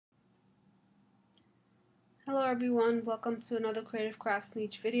Hello everyone, welcome to another Creative Crafts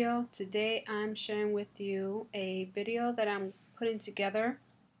Niche video. Today I'm sharing with you a video that I'm putting together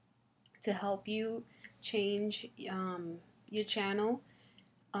to help you change your channel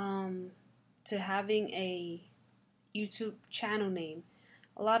to having a YouTube channel name.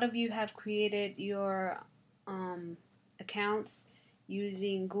 A lot of you have created your accounts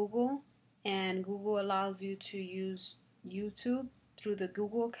using Google, and Google allows you to use YouTube through the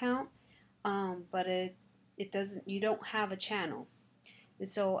Google account, but it doesn't. You don't have a channel. And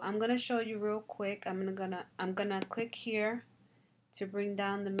so I'm gonna show you real quick. I'm gonna click here to bring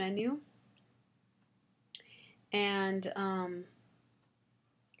down the menu, and I'm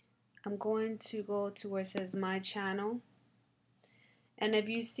going to go to where it says My Channel. And if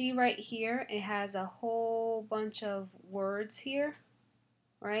you see right here, it has a whole bunch of words here,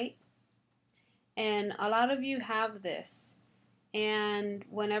 right? And a lot of you have this. And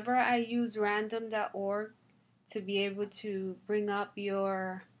whenever I use random.org to be able to bring up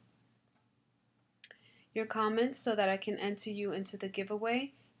your comments so that I can enter you into the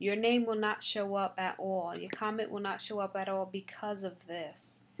giveaway, your name will not show up at all. Your comment will not show up at all because of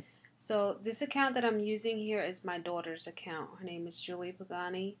this. So this account that I'm using here is my daughter's account. Her name is Julie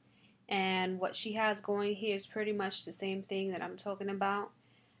Pagani, and what she has going here is pretty much the same thing that I'm talking about,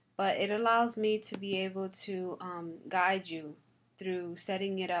 but it allows me to be able to guide you through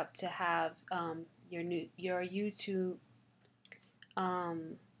setting it up to have your YouTube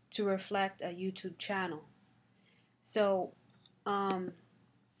to reflect a YouTube channel. So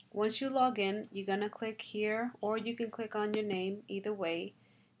once you log in, you're gonna click here, or you can click on your name. Either way,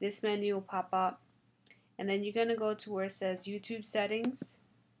 this menu will pop up, and then you're gonna go to where it says YouTube settings,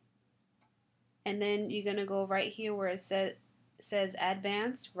 and then you're gonna go right here where it says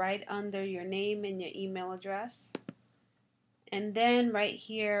advanced, right under your name and your email address. And then right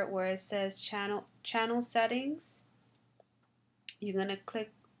here where it says channel settings, you're gonna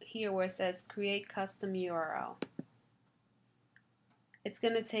click here where it says create custom URL. It's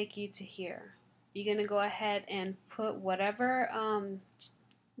gonna take you to here. You're gonna go ahead and put whatever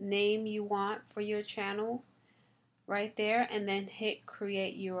name you want for your channel right there, and then hit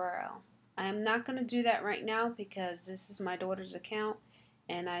create URL. I'm not gonna do that right now because this is my daughter's account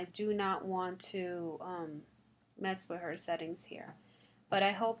and I do not want to mess with her settings here. But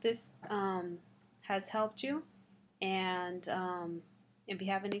I hope this has helped you, and if you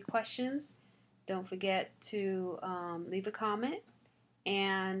have any questions, don't forget to leave a comment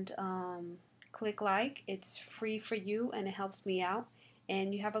and click like. It's free for you and it helps me out,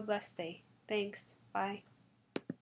 and you have a blessed day. Thanks. Bye.